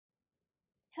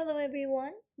Hello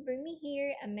everyone, Burmi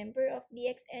here, a member of the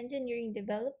X Engineering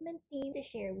Development team to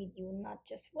share with you not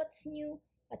just what's new,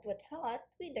 but what's hot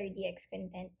with our DX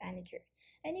Content Manager.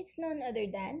 And it's none other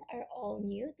than our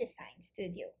all-new Design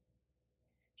Studio.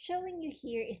 Showing you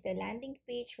here is the landing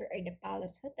page for our The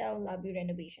Palace Hotel lobby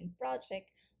renovation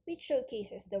project, which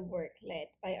showcases the work led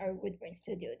by our Woodburn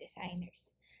Studio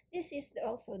designers. This is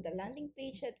also the landing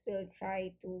page that we'll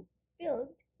try to build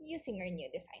using our new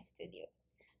Design Studio.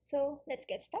 So let's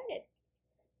get started.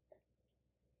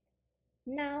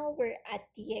 Now we're at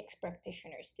DX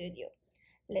Practitioner Studio.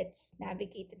 Let's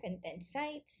navigate the content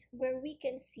sites where we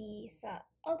can see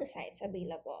all the sites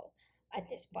available at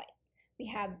this point. We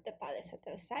have the Palace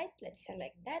Hotel site. Let's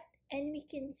select that and we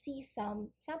can see some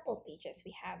sample pages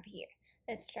we have here.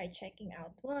 Let's try checking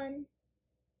out one.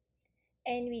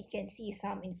 And we can see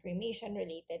some information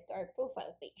related to our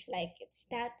profile page like its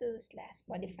status, last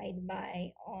modified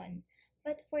by, on.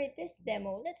 But for this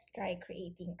demo, let's try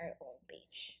creating our own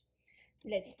page.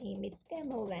 Let's name it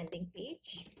Demo Landing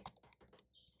Page.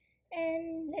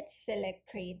 And let's select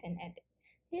Create and Edit.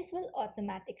 This will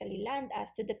automatically land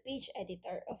us to the page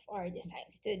editor of our Design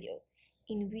Studio.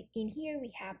 In here,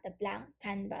 we have the blank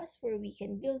canvas where we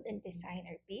can build and design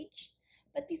our page.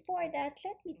 But before that,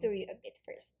 let me tour you a bit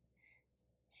first.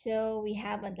 So we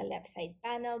have on the left side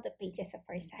panel the pages of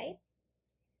our site.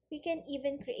 We can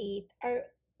even create our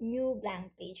new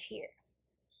blank page here.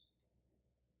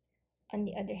 On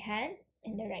the other hand,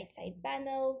 in the right side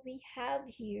panel, we have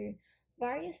here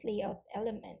various layout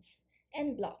elements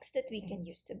and blocks that we can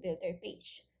use to build our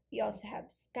page. We also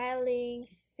have stylings,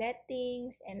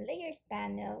 settings, and layers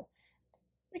panel,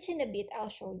 which in a bit I'll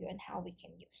show you on how we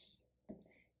can use.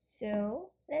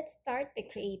 So let's start by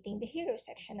creating the hero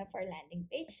section of our landing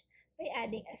page by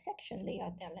adding a section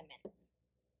layout element.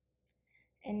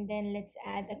 And then let's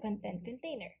add a content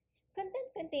container. Content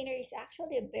container is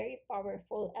actually a very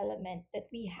powerful element that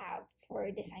we have for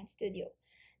Design Studio,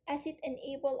 as it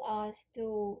enables us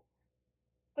to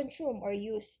consume or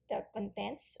use the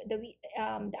contents, the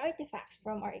artifacts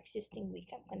from our existing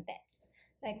Wicam contents.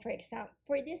 Like for example,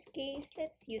 for this case,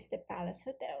 let's use the Palace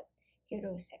Hotel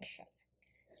hero section.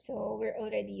 So we're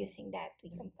already using that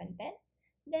Wicam content.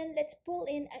 Then let's pull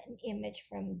in an image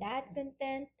from that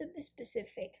content to be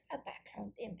specific, a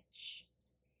background image.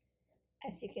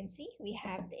 As you can see, we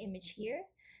have the image here.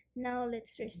 Now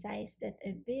let's resize that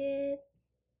a bit.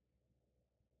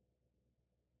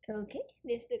 Okay,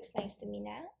 this looks nice to me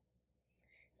now.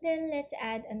 Then let's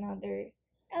add another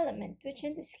element, which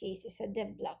in this case is a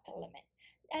div block element.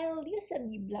 I'll use a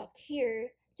div block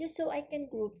here just so I can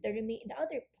group the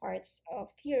other parts of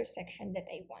hero section that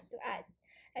I want to add.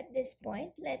 At this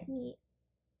point, let me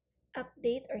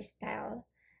update or style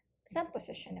some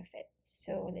position of it.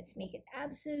 So let's make it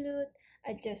absolute,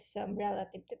 adjust some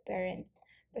relative to parent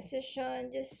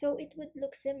position, just so it would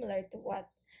look similar to what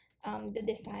the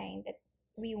design that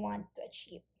we want to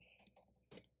achieve.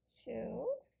 So,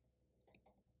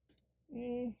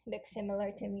 looks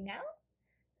similar to me now.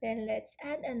 Then let's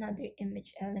add another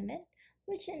image element,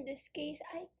 which in this case,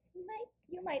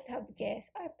 you might have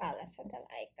guessed our Palace Hotel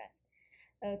icon.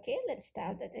 Okay, let's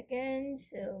style that again.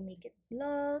 So make it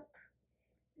block.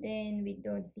 Then we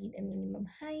don't need a minimum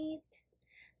height.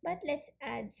 But let's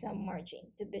add some margin.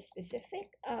 To be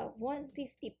specific,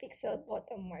 150 pixel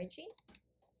bottom margin.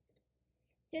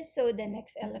 Just so the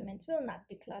next elements will not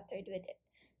be cluttered with it.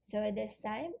 So this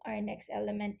time, our next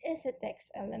element is a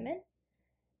text element.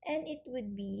 And it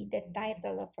would be the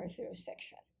title of our hero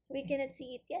section. We cannot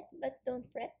see it yet, but don't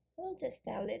fret. We'll just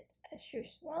style it as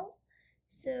usual.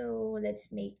 So let's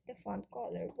make the font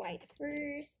color white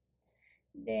first.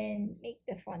 Then make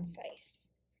the font size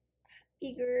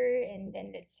bigger, and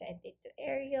then let's set it to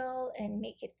Arial and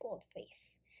make it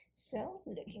boldface. So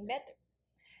looking better.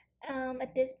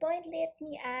 At this point, let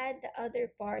me add the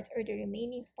other parts or the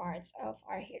remaining parts of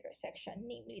our hero section,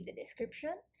 namely the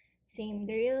description. Same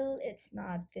drill, it's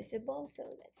not visible,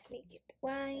 so let's make it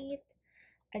white,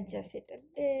 adjust it a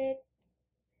bit,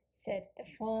 set the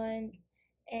font,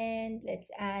 and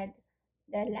let's add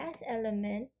the last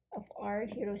element of our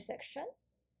hero section,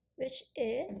 which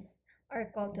is our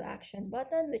call to action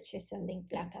button, which is a link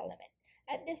block element.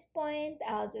 At this point,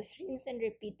 I'll just rinse and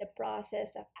repeat the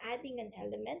process of adding an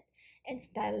element and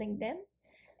styling them.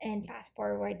 And fast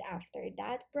forward after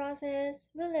that process,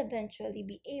 we'll eventually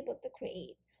be able to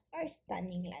create our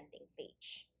stunning landing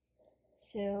page.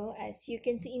 So as you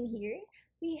can see in here,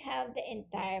 we have the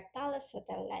entire Palace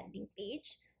Hotel landing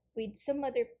page with some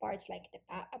other parts like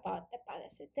about the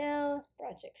Palace Hotel,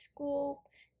 project scope,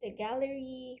 the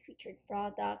gallery, featured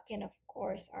product, and of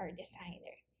course our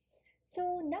designer.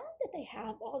 So now that I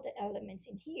have all the elements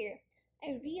in here,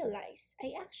 I realize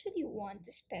I actually want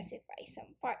to specify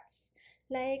some parts,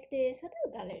 like this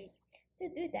hotel gallery. To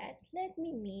do that, let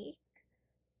me make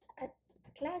a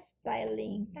class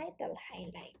styling title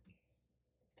highlight.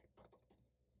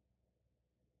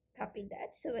 Copy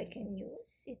that so I can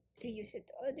reuse it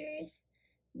to others.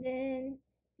 Then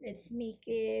let's make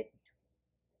it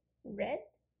red.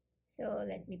 So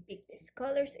let me pick these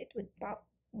colors. It would pop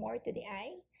more to the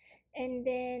eye. And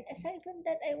then aside from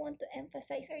that, I want to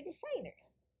emphasize our designer.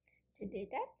 To do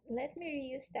that, let me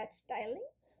reuse that styling.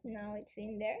 Now it's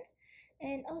in there.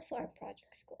 And also our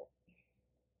project scope.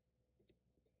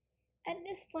 At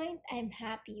this point, I'm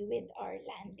happy with our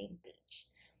landing page.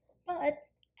 But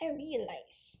I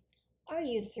realize our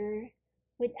user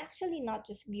would actually not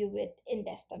just view it in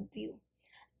desktop view.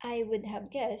 I would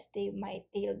have guessed they'll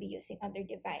be using other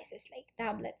devices like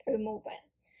tablet or mobile.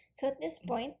 So at this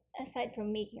point, aside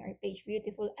from making our page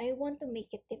beautiful, I want to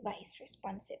make it device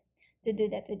responsive. To do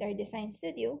that with our design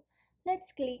studio,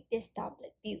 let's click this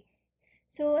tablet view.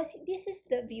 So as this is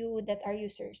the view that our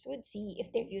users would see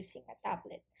if they're using a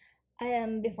tablet.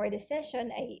 Before the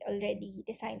session, I already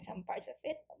designed some parts of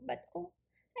it, but oh,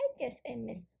 I guess I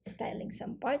missed styling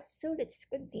some parts, so let's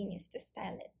continue to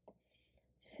style it.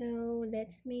 So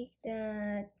let's make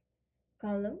that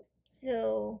column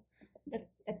so the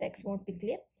text won't be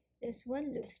clipped. This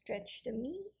one looks stretched to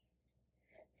me,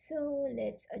 so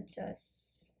let's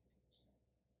adjust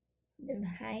the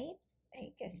height.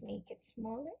 I guess make it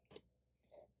smaller.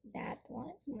 That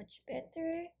one much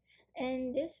better.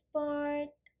 And this part,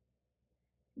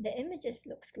 the images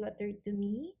looks cluttered to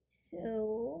me,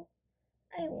 so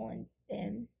I want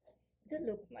them to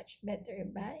look much better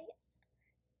by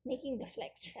making the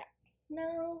flex wrap.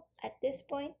 Now, at this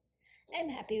point, I'm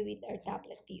happy with our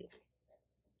tablet view.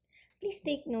 Please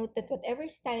take note that whatever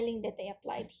styling that I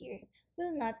applied here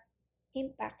will not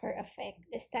impact or affect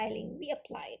the styling we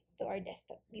applied to our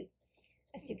desktop view.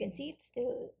 As you can see, it's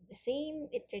still the same,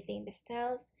 it retained the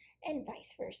styles, and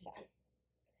vice versa.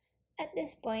 At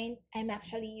this point, I'm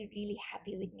actually really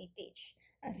happy with my page.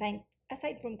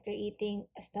 Aside from creating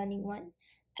a stunning one,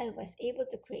 I was able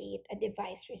to create a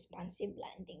device responsive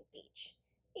landing page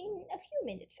in a few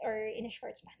minutes or in a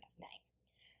short span of time.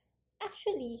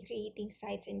 Actually, creating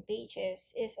sites and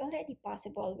pages is already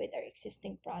possible with our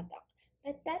existing product,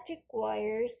 but that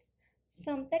requires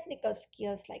some technical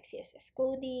skills like CSS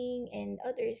coding and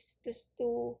others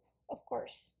to of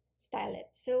course, style it.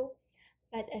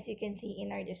 But as you can see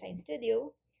in our design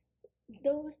studio,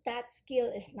 that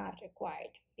skill is not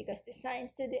required because Design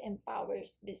Studio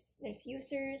empowers business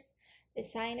users,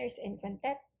 designers, and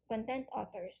content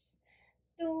authors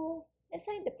to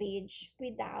design the page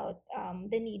without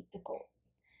the need to code.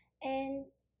 And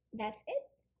that's it.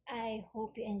 I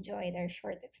hope you enjoyed our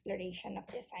short exploration of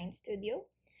Design Studio,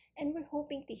 and we're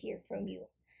hoping to hear from you.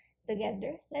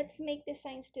 Together, let's make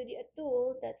Design Studio a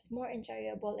tool that's more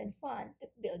enjoyable and fun to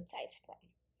build sites from.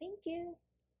 Thank you.